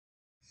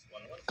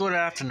Good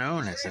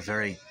afternoon. It's a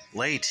very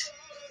late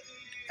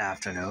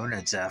afternoon.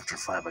 It's after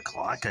 5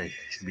 o'clock. I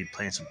should be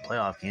playing some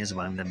playoff games,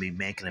 but I'm going to be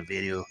making a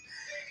video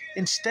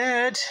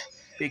instead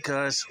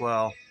because,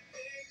 well,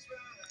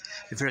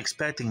 if you're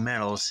expecting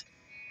medals,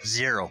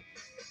 0.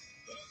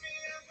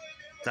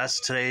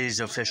 That's today's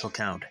official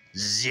count.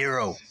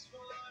 0.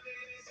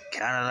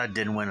 Canada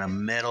didn't win a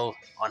medal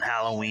on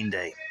Halloween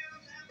Day.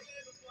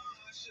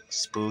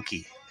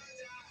 Spooky.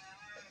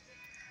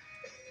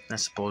 I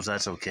suppose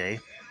that's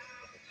okay.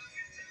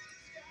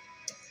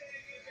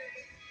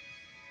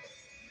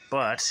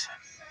 But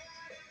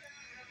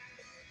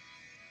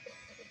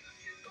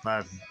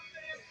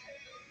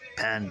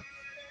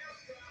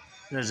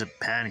there's a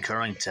pan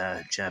curling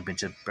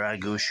championship.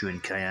 Brad Gushu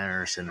and Kai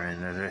Anderson are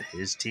in there.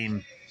 His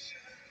team,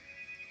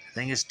 I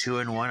think, is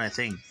 2-1. I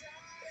think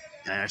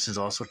Anderson's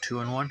also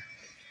 2-1.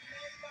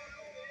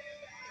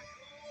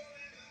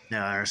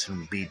 No,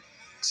 Anderson beat.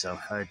 So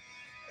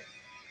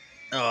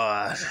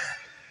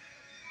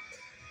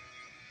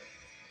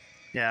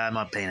yeah, I'm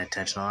not paying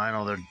attention. I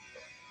know they're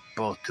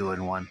both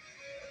 2-1.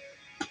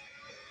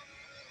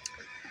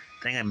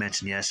 I think I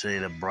mentioned yesterday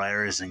the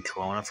Briars in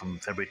Kelowna from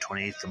February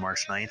 28th to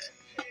March 9th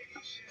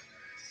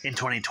in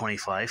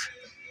 2025.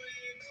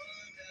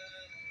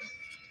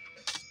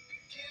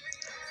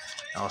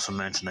 I also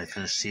mentioned I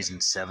finished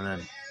season 7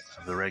 of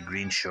the Red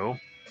Green Show.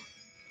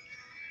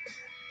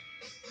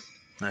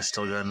 And I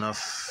still got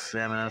enough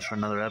minutes for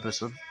another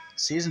episode.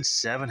 Season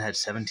 7 had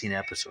 17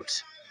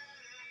 episodes.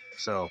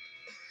 So,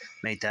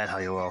 make that how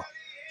you will.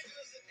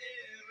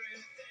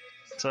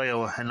 So I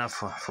got enough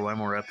for one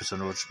more episode,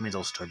 which means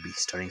I'll be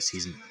starting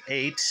season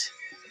 8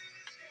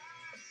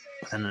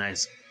 within the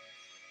next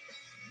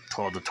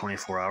 12 to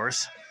 24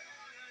 hours.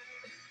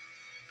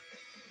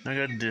 I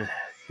got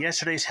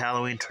yesterday's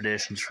Halloween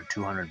traditions for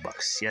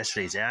 $200.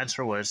 Yesterday's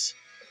answer was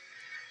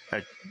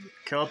a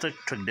Celtic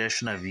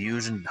tradition of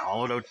using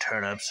hollowed out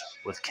turnips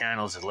with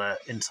candles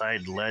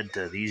inside led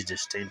to these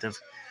distinctive,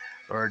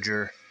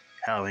 larger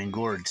Halloween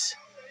gourds.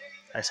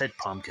 I said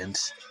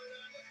pumpkins.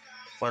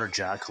 What are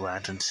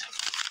jack-o'-lanterns?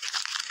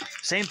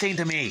 Same thing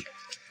to me.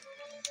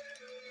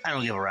 I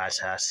don't give a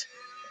rat's ass.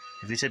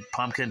 If you said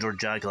pumpkins or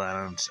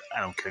jack-o'-lanterns,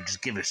 I don't care.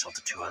 Just give yourself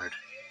the 200. If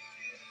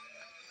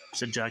you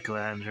said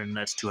jack-o'-lantern,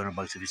 that's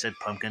 $200. If you said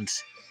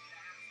pumpkins,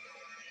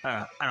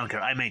 I don't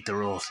care. I make the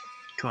rules.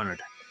 200.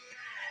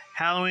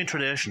 Halloween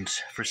traditions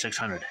for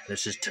 600.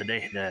 This is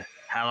today, the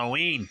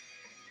Halloween,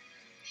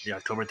 the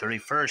October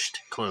 31st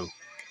clue.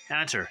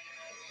 Answer.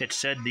 It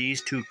said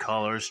these two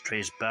colors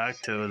trace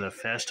back to the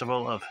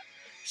festival of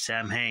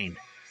Samhain,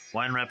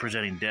 one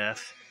representing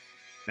death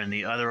and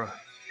the other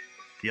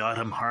the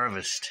autumn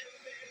harvest.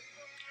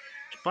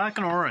 It's black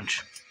and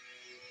orange.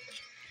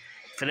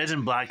 If it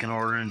isn't black and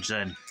orange,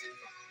 then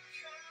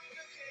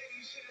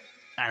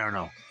I don't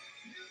know.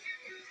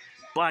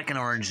 Black and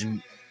orange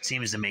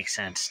seems to make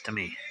sense to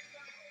me.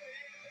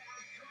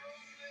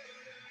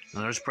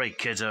 Now, there's probably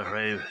kids out,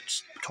 right?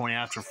 It's 20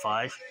 after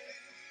 5.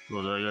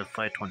 Well, I got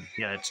 5:20.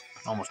 Yeah, it's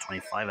almost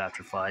 25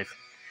 after 5.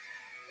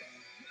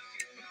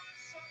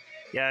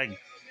 Yeah,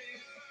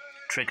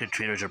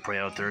 trick-or-treaters are probably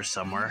out there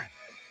somewhere.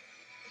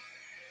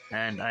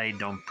 And I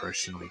don't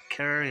personally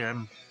care.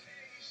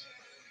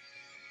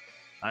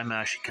 I'm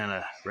actually kind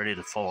of ready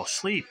to fall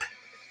asleep.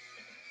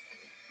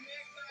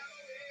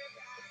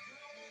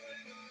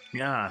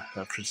 Yeah,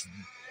 that was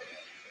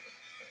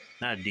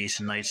not a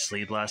decent night's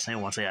sleep last night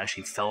once I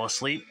actually fell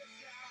asleep.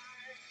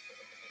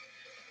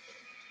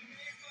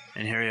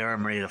 And here you are,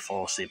 I'm ready to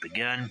fall asleep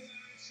again.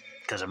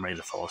 Because I'm ready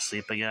to fall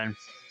asleep again.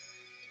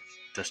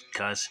 Just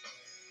because.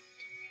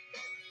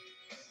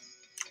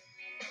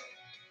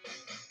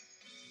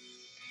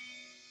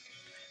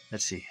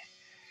 Let's see.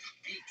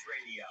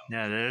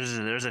 Yeah,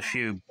 there's a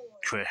few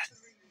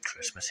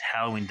Christmas,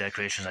 Halloween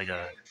decorations I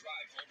got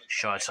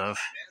shots of.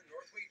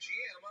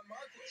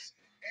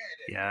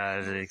 Yeah,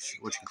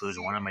 which includes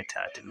one at my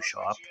tattoo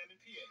shop.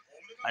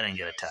 I didn't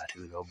get a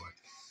tattoo though, but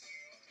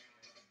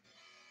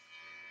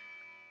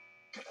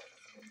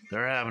they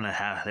were having a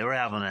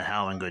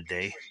Halloween good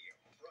day.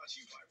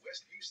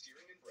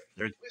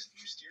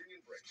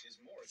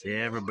 See,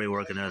 everybody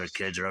working there, their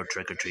kids are out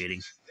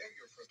trick-or-treating.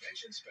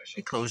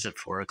 They closed at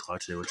 4 o'clock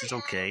today, which is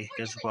okay,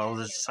 because, well,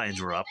 the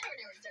signs were up.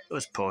 It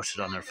was posted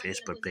on their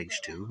Facebook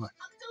page, too.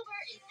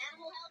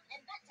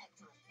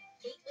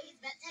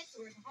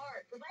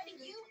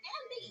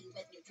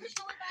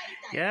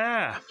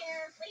 Yeah.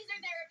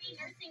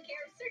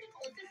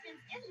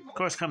 Of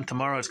course, come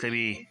tomorrow, it's going to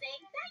be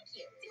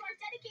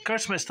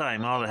Christmas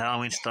time. All the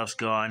Halloween stuff's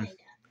gone.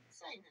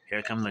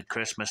 Here come the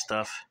Christmas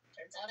stuff.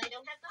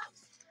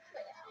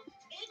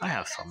 I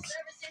have thumbs.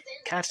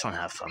 Cats don't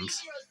have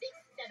thumbs.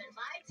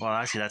 Well,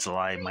 actually, that's a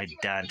lie. My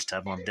dad's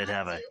stepmom did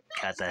have a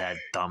cat that had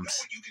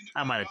thumbs.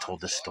 I might have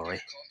told this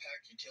story.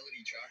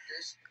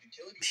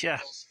 Yeah.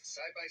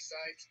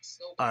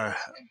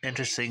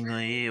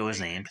 Interestingly, it was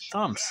named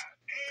Thumbs.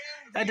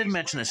 I did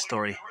mention this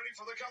story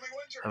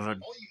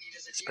of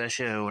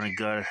especially when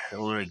a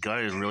older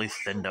guy is really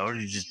thinned out.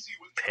 He's just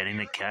petting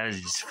the cat.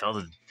 He just felt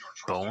the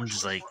bones.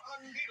 Just like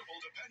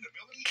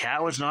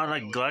cat was not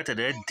neglected.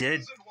 It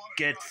did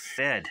get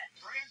fed.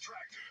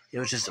 It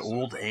was just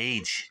old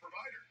age.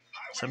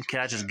 Some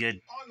cats just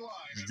get.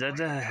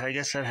 I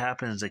guess that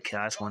happens to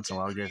cats once in a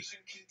while. Get.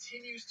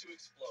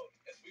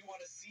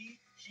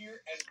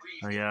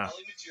 Oh yeah.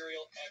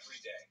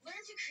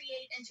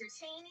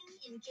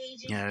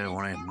 Yeah,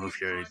 when I moved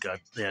here,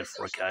 they had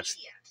 4 cats.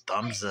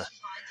 Thumbs,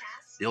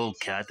 the old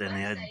cat, and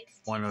they had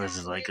one that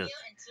was like a.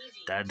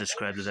 Dad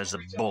described it as a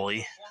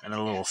bully and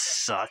a little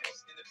suck.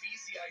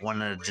 One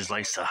that just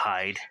likes to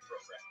hide.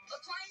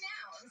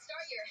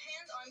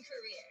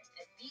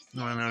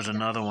 And then there was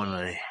another one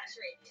that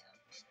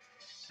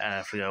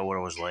I forgot what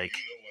it was like.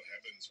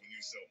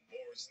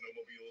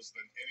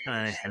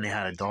 And they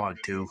had a dog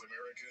too.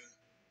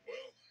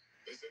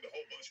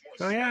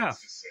 So yeah.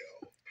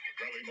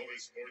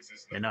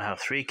 They now have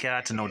 3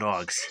 cats and no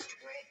dogs.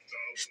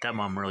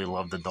 Stepmom really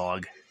loved the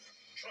dog.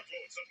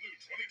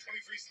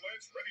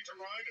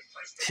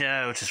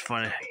 Yeah, which is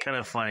funny, kind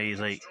of funny.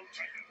 Like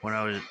when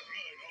I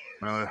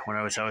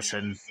was out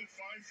sitting,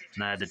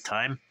 and I had the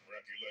time,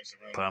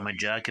 put on my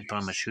jacket, put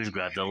on my shoes,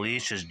 grabbed the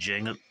leash, just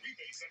jingled.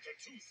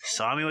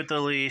 Saw me with the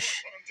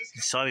leash,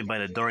 saw me by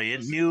the door.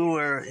 It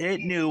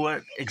knew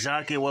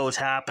exactly what was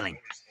happening.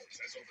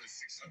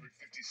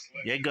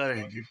 It got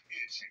it.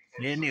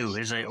 It knew.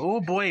 It's like,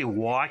 oh boy,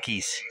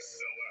 walkies.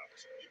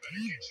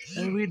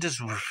 And we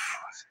just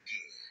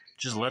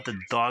let the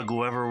dog go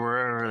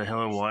wherever the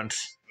hell it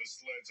wants.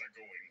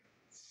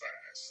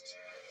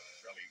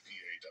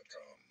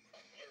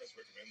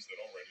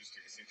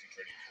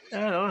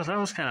 Yeah, that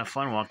was kind of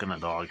fun walking the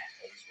dog.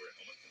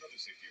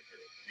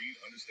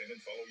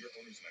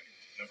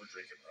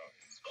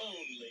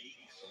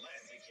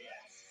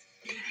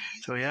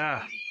 So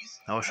yeah,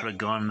 I should have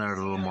gone there a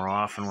little more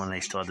often when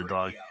they still had the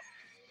dog.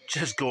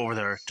 Just go over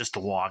there just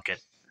to walk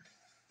it.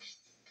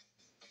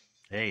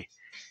 Hey,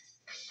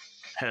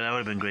 that would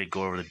have been great.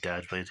 Go over to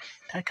Dad's place.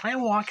 Dad, can I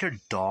walk your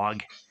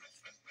dog?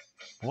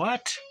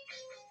 What?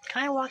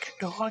 Can I walk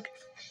your dog?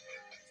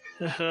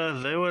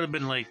 They would have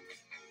been like,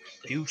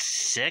 are you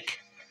sick?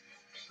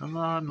 No,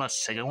 I'm not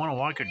sick. I want to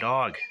walk your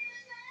dog.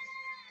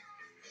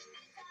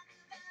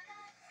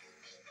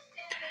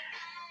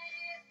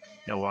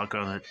 Yeah, walk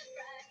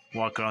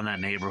around that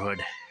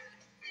neighborhood.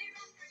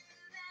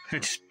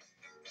 Just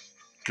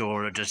go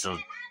over just to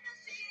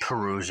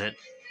peruse it.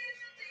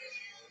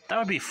 That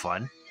would be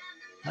fun.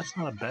 That's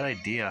not a bad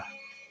idea.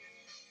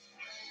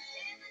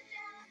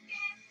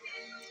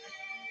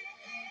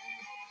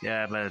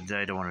 Yeah, but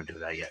I don't want to do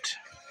that yet.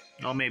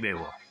 Oh, maybe I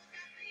will.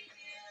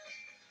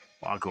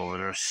 Walk over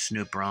there,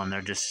 snoop around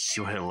there just to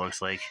see what it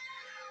looks like.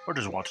 Or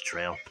just walk the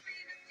trail.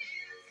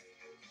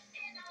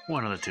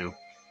 One of the two.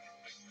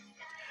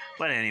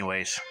 But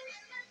anyways,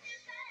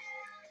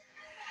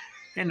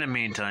 in the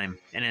meantime,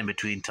 and in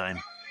between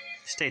time,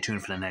 stay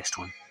tuned for the next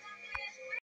one.